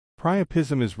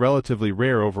Priapism is relatively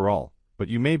rare overall, but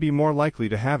you may be more likely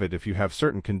to have it if you have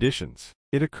certain conditions.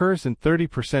 It occurs in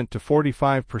 30% to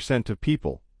 45% of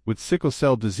people with sickle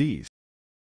cell disease.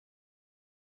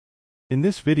 In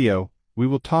this video, we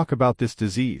will talk about this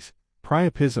disease,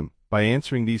 priapism, by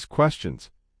answering these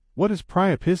questions. What is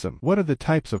priapism? What are the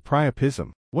types of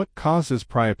priapism? What causes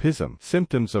priapism?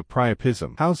 Symptoms of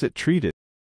priapism. How's it treated?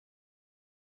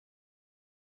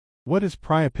 What is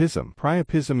priapism?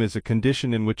 Priapism is a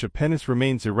condition in which a penis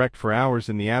remains erect for hours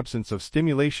in the absence of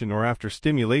stimulation or after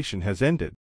stimulation has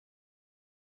ended.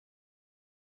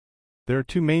 There are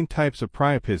two main types of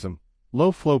priapism: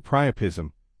 low-flow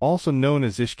priapism, also known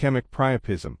as ischemic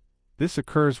priapism. This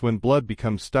occurs when blood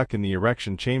becomes stuck in the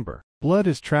erection chamber. Blood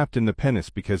is trapped in the penis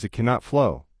because it cannot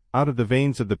flow out of the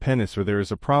veins of the penis, or there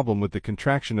is a problem with the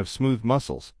contraction of smooth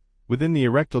muscles within the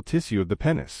erectile tissue of the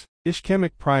penis.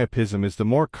 Ischemic priapism is the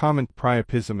more common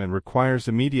priapism and requires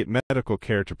immediate medical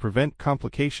care to prevent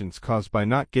complications caused by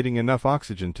not getting enough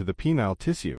oxygen to the penile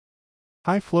tissue.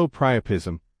 High-flow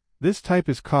priapism. This type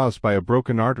is caused by a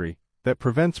broken artery that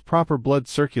prevents proper blood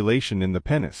circulation in the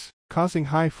penis, causing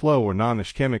high flow or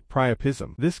non-ischemic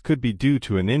priapism. This could be due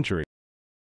to an injury.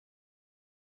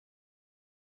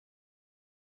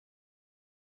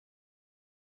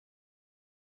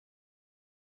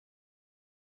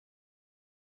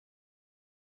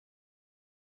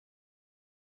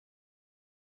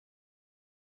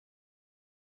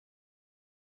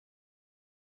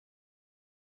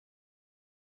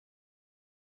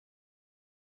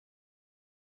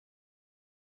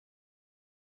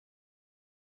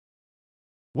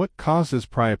 What causes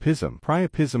priapism?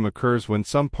 Priapism occurs when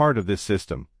some part of this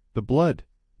system, the blood,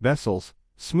 vessels,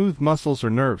 smooth muscles or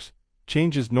nerves,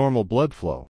 changes normal blood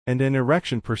flow, and an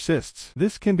erection persists.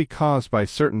 This can be caused by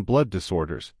certain blood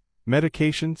disorders,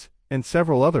 medications, and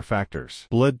several other factors.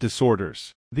 Blood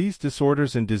disorders. These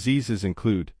disorders and diseases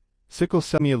include sickle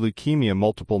cell leukemia,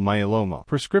 multiple myeloma.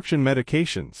 Prescription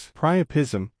medications.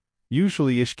 Priapism,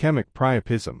 usually ischemic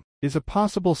priapism, is a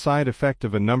possible side effect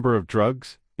of a number of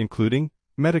drugs, including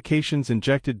medications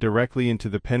injected directly into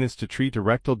the penis to treat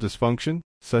erectile dysfunction,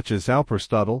 such as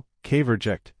alprostadil,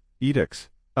 Caverject, Edux,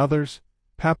 others,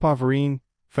 papaverine,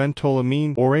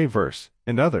 phentolamine or Averse,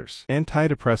 and others.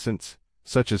 Antidepressants,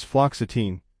 such as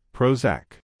fluoxetine, Prozac,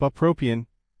 bupropion,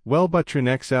 Wellbutrin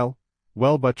XL,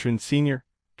 Wellbutrin Senior,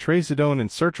 trazodone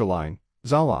and sertraline,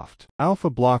 Zoloft.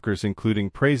 Alpha blockers including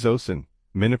prazosin,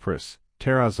 minopress,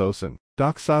 terazosin,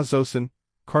 doxazosin,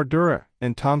 Cardura,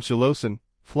 and tamsulosin,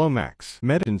 Flomax.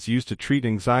 Medicines used to treat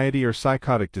anxiety or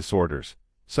psychotic disorders,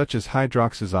 such as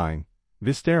hydroxyzine,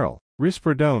 Vistaril,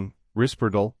 risperidone,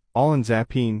 Risperdal,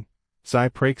 olanzapine,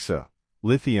 Zyprexa,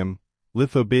 lithium,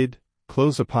 Lithobid,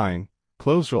 clozapine,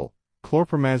 Clozaril,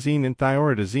 chlorpromazine and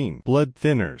thioridazine. Blood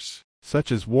thinners, such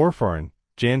as warfarin,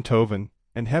 Jantoven,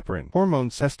 and heparin.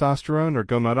 Hormones, testosterone or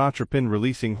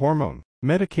gonadotropin-releasing hormone.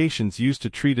 Medications used to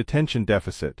treat attention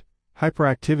deficit,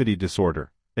 hyperactivity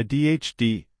disorder,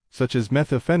 ADHD, such as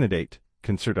methylphenidate,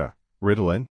 Concerta,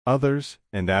 Ritalin, others,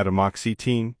 and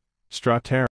atomoxetine,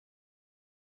 Strattera.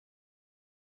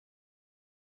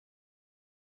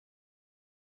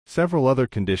 Several other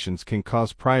conditions can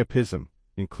cause priapism,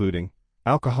 including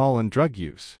alcohol and drug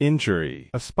use, injury,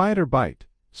 a spider bite,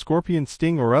 scorpion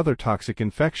sting or other toxic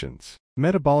infections,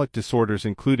 metabolic disorders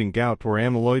including gout or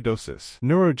amyloidosis,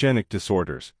 neurogenic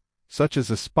disorders, such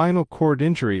as a spinal cord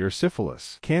injury or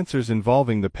syphilis, cancers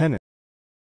involving the penis.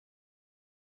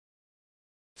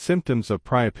 Symptoms of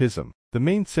priapism. The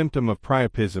main symptom of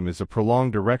priapism is a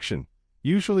prolonged erection,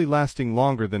 usually lasting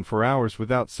longer than 4 hours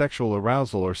without sexual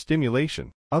arousal or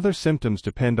stimulation. Other symptoms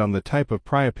depend on the type of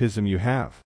priapism you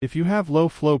have. If you have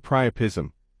low-flow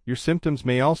priapism, your symptoms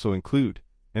may also include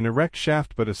an erect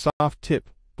shaft but a soft tip,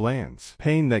 glands,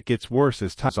 pain that gets worse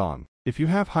as time goes on. If you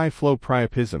have high-flow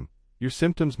priapism, your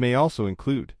symptoms may also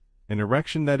include an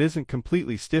erection that isn't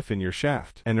completely stiff in your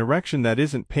shaft, an erection that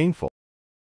isn't painful.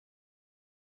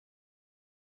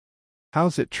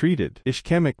 How's it treated?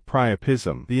 Ischemic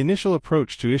priapism. The initial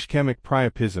approach to ischemic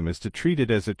priapism is to treat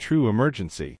it as a true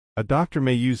emergency. A doctor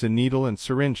may use a needle and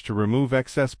syringe to remove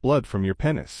excess blood from your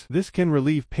penis. This can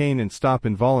relieve pain and stop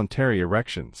involuntary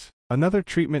erections. Another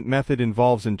treatment method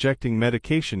involves injecting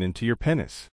medication into your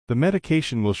penis. The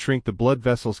medication will shrink the blood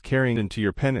vessels carrying into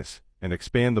your penis and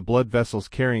expand the blood vessels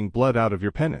carrying blood out of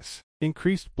your penis.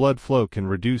 Increased blood flow can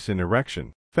reduce an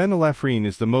erection. Phenylephrine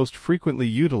is the most frequently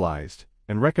utilized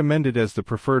and recommended as the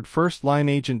preferred first-line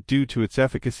agent due to its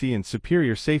efficacy and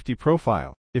superior safety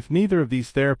profile. If neither of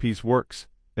these therapies works,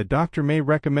 a doctor may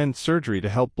recommend surgery to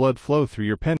help blood flow through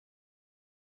your penis.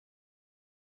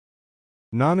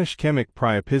 Non-ischemic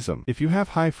priapism. If you have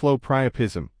high-flow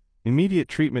priapism, Immediate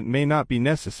treatment may not be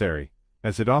necessary,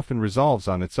 as it often resolves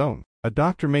on its own. A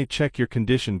doctor may check your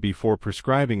condition before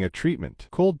prescribing a treatment.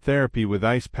 Cold therapy with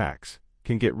ice packs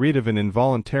can get rid of an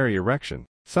involuntary erection.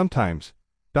 Sometimes,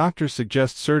 doctors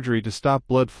suggest surgery to stop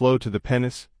blood flow to the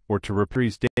penis or to repair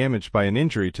damage by an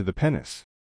injury to the penis.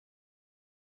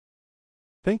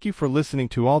 Thank you for listening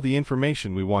to all the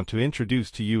information we want to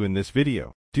introduce to you in this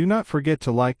video. Do not forget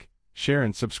to like, share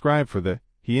and subscribe for the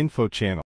HeInfo channel.